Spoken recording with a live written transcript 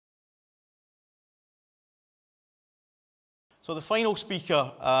So the final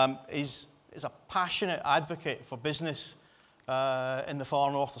speaker is a passionate advocate for business in the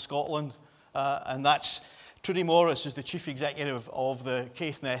far north of Scotland, and that's Trudy Morris, who's the Chief Executive of the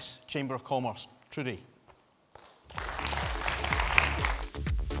Caithness Chamber of Commerce. Trudy.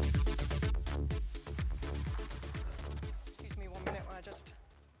 Excuse me 1 minute while I just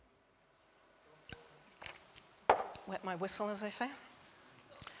wet my whistle, as they say.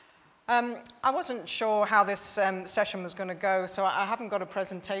 I wasn't sure how this session was going to go, so I haven't got a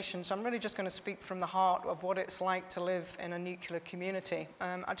presentation, so I'm really just going to speak from the heart of what it's like to live in a nuclear community.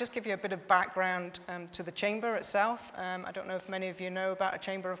 I'll just give you a bit of background to the Chamber itself. I don't know if many of you know about a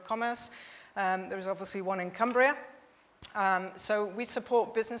Chamber of Commerce. There's obviously one in Cumbria. So we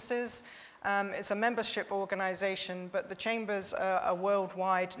support businesses. It's a membership organisation, but the Chamber's a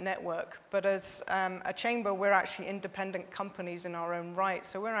worldwide network. But as a Chamber, we're actually independent companies in our own right.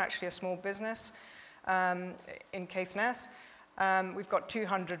 So we're actually a small business in Caithness. We've got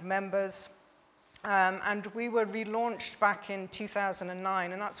 200 members. And we were relaunched back in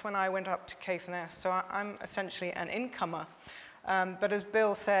 2009, and that's when I went up to Caithness. So I'm essentially an incomer. But as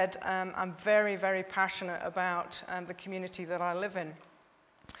Bill said, I'm very, very passionate about the community that I live in.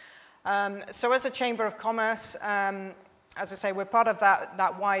 So as a Chamber of Commerce, as I say, we're part of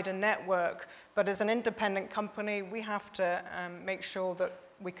that wider network, but as an independent company, we have to make sure that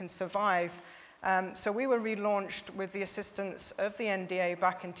we can survive. So we were relaunched with the assistance of the NDA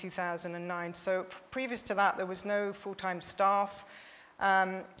back in 2009. So previous to that, there was no full-time staff.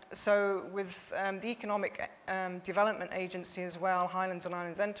 So with the Economic Development Agency as well, Highlands and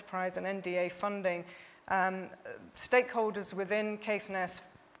Islands Enterprise and NDA funding, stakeholders within Caithness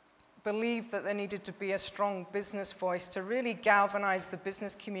believed that there needed to be a strong business voice to really galvanize the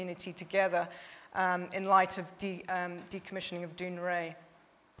business community together in light of decommissioning of Dounreay,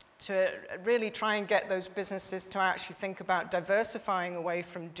 to really try and get those businesses to actually think about diversifying away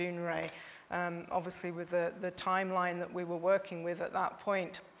from Dounreay, obviously with the timeline that we were working with at that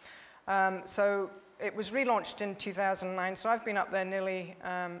point. So it was relaunched in 2009, so I've been up there nearly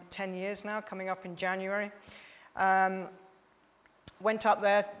 10 years now, coming up in January. Went up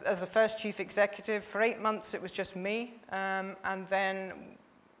there as the first chief executive. For 8 months, it was just me. And then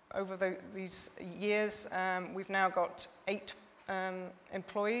over these years, we've now got 8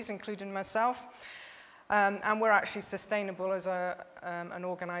 employees, including myself. And we're actually sustainable as an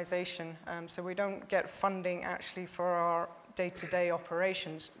organization. So we don't get funding actually for our day-to-day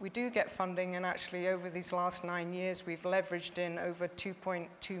operations. We do get funding, and actually over these last 9 years, we've leveraged in over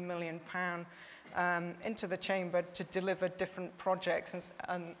 £2.2 million into the Chamber to deliver different projects,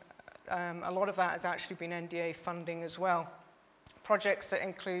 and a lot of that has actually been NDA funding as well. Projects that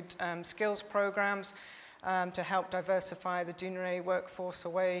include skills programs to help diversify the Dounreay workforce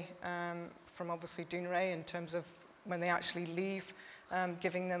away from obviously Dounreay in terms of when they actually leave,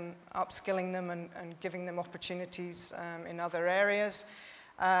 giving them, upskilling them and giving them opportunities in other areas.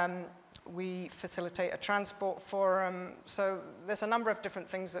 We facilitate a transport forum. So there's a number of different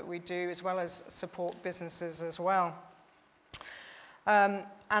things that we do, as well as support businesses as well. And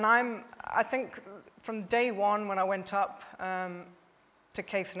I think from day one when I went up to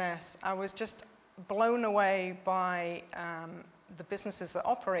Caithness, I was just blown away by the businesses that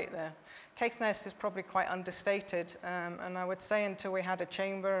operate there. Caithness is probably quite understated, and I would say until we had a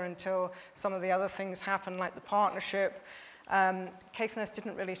chamber, until some of the other things happened, like the partnership, Caithness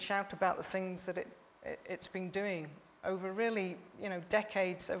didn't really shout about the things that it's been doing over really,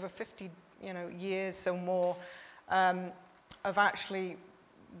 decades, over 50, years or more of actually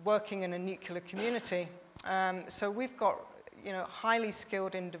working in a nuclear community. So we've got, highly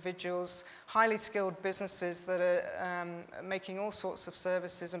skilled individuals, highly skilled businesses that are making all sorts of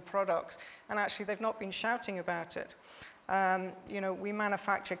services and products, and actually they've not been shouting about it. We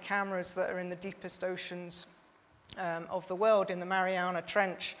manufacture cameras that are in the deepest oceans of the world, in the Mariana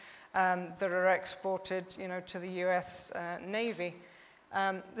Trench, that are exported, to the US Navy.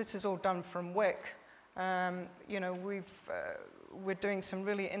 This is all done from WIC. We're doing some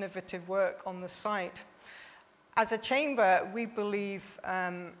really innovative work on the site. As a chamber, we believe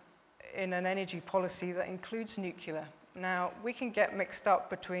in an energy policy that includes nuclear. Now, we can get mixed up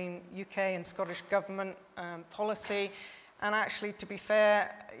between UK and Scottish government policy, and actually, to be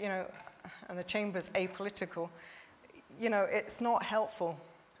fair, and the chamber's apolitical, it's not helpful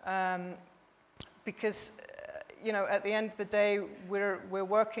because, at the end of the day, we're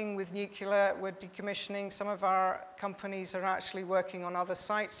working with nuclear, we're decommissioning. Some of our companies are actually working on other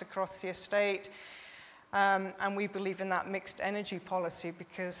sites across the estate, and we believe in that mixed energy policy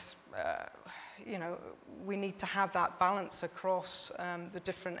because, we need to have that balance across the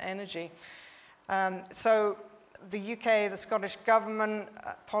different energy. So the UK, the Scottish government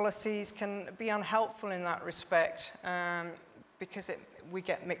policies can be unhelpful in that respect because we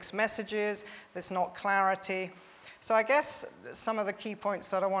get mixed messages, there's not clarity. So I guess some of the key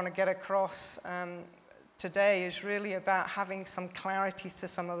points that I want to get across today is really about having some clarity to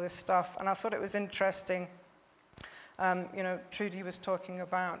some of this stuff. And I thought it was interesting, you know, Trudy was talking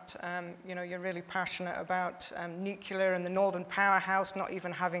about, you know, you're really passionate about nuclear and the Northern Powerhouse not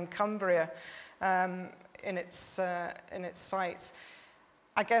even having Cumbria in its sites.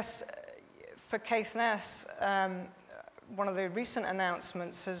 I guess for Caithness, one of the recent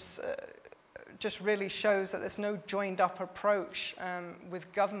announcements has just really shows that there's no joined-up approach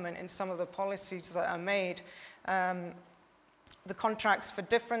with government in some of the policies that are made. The contracts for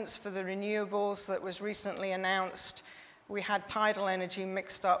difference for the renewables that was recently announced, we had tidal energy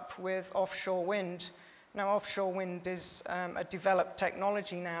mixed up with offshore wind. Now, offshore wind is a developed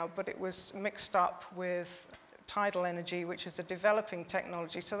technology now, but it was mixed up with tidal energy, which is a developing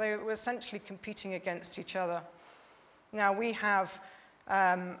technology. So they were essentially competing against each other. Now, we have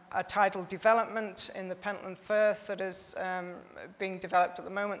a tidal development in the Pentland Firth that is being developed at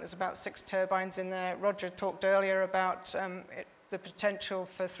the moment. There's about 6 turbines in there. Roger talked earlier about the potential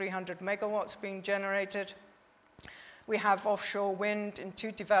for 300 megawatts being generated. We have offshore wind in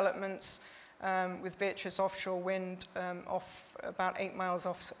 2 developments with Beatrice Offshore Wind off about 8 miles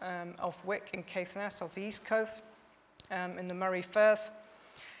off Wick in Caithness, off the east coast, in the Moray Firth.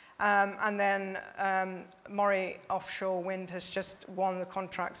 And then Moray Offshore Wind has just won the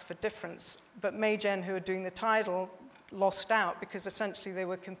contracts for difference. But Maygen, who are doing the tidal, lost out because essentially they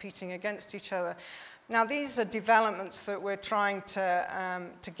were competing against each other. Now, these are developments that we're trying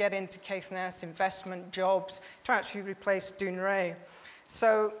to get into Caithness, investment, jobs, to actually replace Dounreay.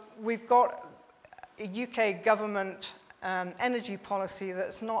 So we've got a UK government energy policy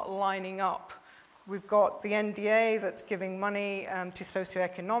that's not lining up. We've got the NDA that's giving money to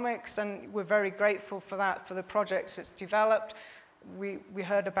socio-economics, and we're very grateful for that, for the projects it's developed. We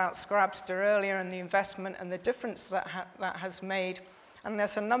heard about Scrabster earlier and the investment and the difference that has made. And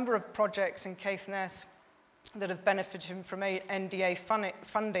there's a number of projects in Caithness that have benefited from NDA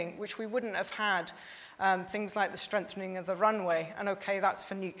funding, which we wouldn't have had. Things like the strengthening of the runway. And okay, that's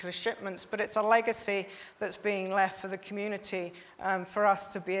for nuclear shipments, but it's a legacy that's being left for the community for us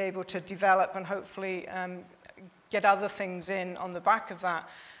to be able to develop and hopefully get other things in on the back of that.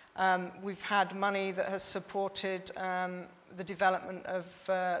 We've had money that has supported the development of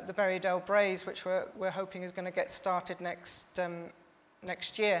the Berriedale Braes, which we're hoping is going to get started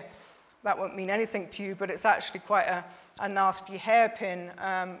next year. That won't mean anything to you, but it's actually quite a nasty hairpin,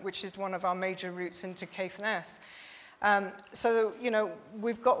 which is one of our major routes into Caithness. So, you know,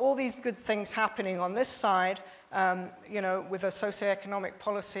 we've got all these good things happening on this side, you know, with a socio-economic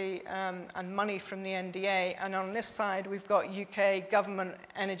policy and money from the NDA. And on this side, we've got UK government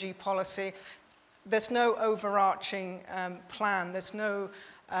energy policy. There's no overarching plan. There's no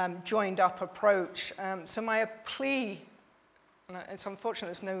joined-up approach. So my plea, and it's unfortunate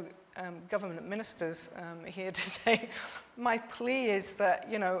there's no government ministers here today. My plea is that,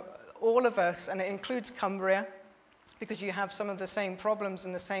 you know, all of us, and it includes Cumbria, because you have some of the same problems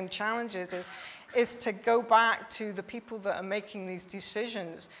and the same challenges, is to go back to the people that are making these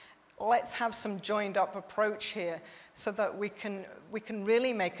decisions. Let's have some joined up approach here so that we can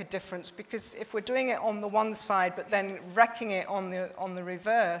really make a difference, because if we're doing it on the one side but then wrecking it on the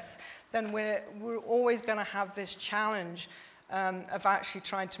reverse, then we're always going to have this challenge of actually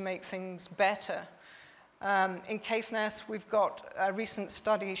trying to make things better. In Caithness, we've got a recent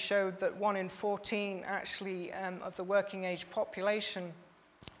study showed that 1 in 14 actually of the working age population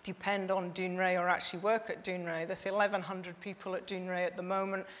depend on Dounreay or actually work at Dounreay. There's 1,100 people at Dounreay at the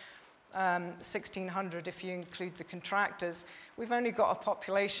moment, 1,600 if you include the contractors. We've only got a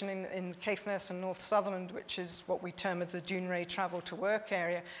population in Caithness and North Sutherland, which is what we term as the Dounreay travel to work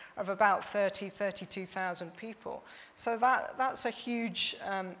area, of about 32,000 people. So that's a huge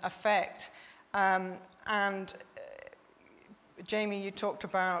effect. And Jamie, you talked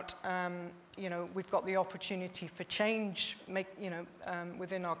about, you know, we've got the opportunity for change,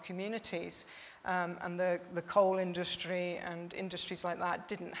 within our communities. And the coal industry and industries like that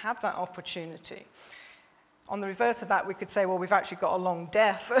didn't have that opportunity. On the reverse of that, we could say, well, we've actually got a long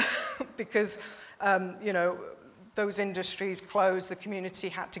death because, you know, those industries closed, the community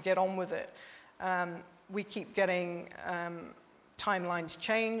had to get on with it. We keep getting timelines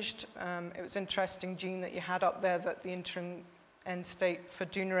changed. It was interesting, Jean, that you had up there that the interim end state for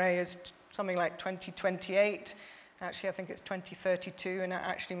Dounreay is something like 2028. Actually, I think it's 2032, and it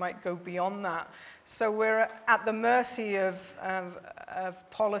actually might go beyond that. So we're at the mercy of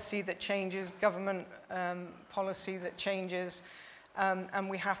policy that changes, government policy that changes, and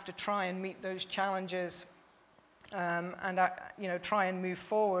we have to try and meet those challenges and try and move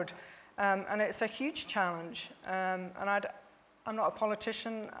forward. And it's a huge challenge. And I'm not a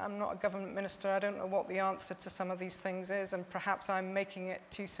politician, I'm not a government minister, I don't know what the answer to some of these things is, and perhaps I'm making it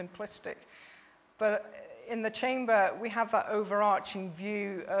too simplistic. But in the chamber, we have that overarching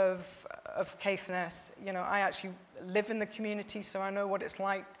view of Caithness. You know, I actually live in the community, so I know what it's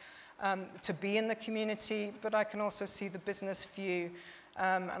like to be in the community, but I can also see the business view,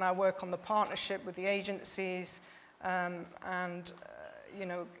 and I work on the partnership with the agencies, and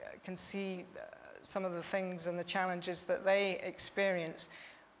can see some of the things and the challenges that they experience.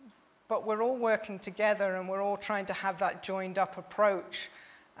 But we're all working together, and we're all trying to have that joined up approach,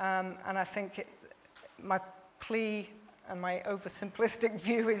 and I think my plea and my oversimplistic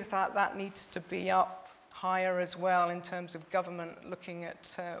view is that that needs to be up higher as well in terms of government looking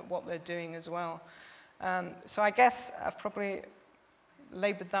at what they're doing as well. So I guess I've probably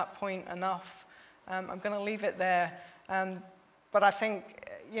laboured that point enough. I'm going to leave it there. But I think,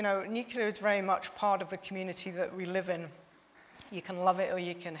 nuclear is very much part of the community that we live in. You can love it or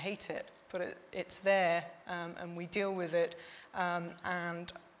you can hate it, but it's there, and we deal with it.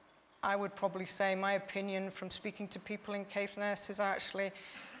 And I would probably say my opinion from speaking to people in Caithness is actually,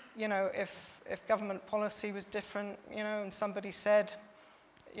 if government policy was different, and somebody said,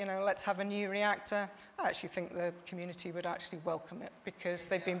 let's have a new reactor, I actually think the community would actually welcome it, because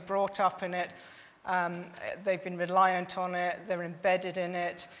they've been brought up in it, they've been reliant on it, they're embedded in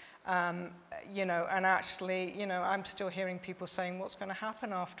it, and actually, I'm still hearing people saying, what's going to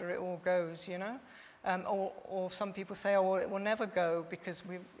happen after it all goes, or some people say, oh, well, it will never go because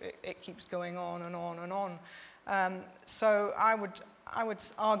it keeps going on and on and on. So I would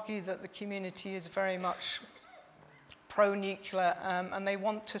argue that the community is very much pro-nuclear, and they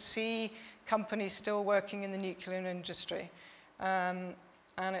want to see companies still working in the nuclear industry.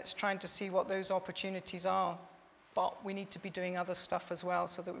 And it's trying to see what those opportunities are. But we need to be doing other stuff as well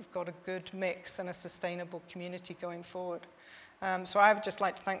so that we've got a good mix and a sustainable community going forward. So I would just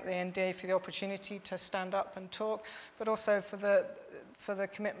like to thank the NDA for the opportunity to stand up and talk, but also for the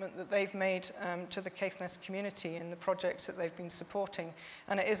commitment that they've made to the Caithness community and the projects that they've been supporting.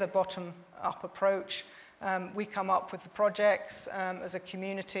 And it is a bottom-up approach. We come up with the projects as a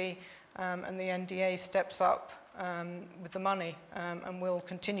community, and the NDA steps up with the money, and we'll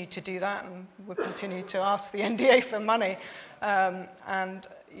continue to do that, and we'll continue to ask the NDA for money, and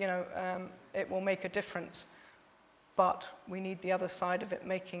it will make a difference. But we need the other side of it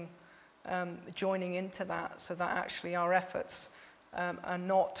joining into that, so that actually our efforts are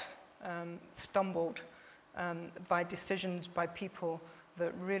not stumbled by decisions by people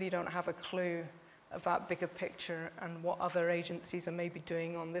that really don't have a clue of that bigger picture and what other agencies are maybe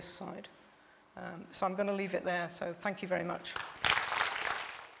doing on this side. So I'm going to leave it there, so thank you very much.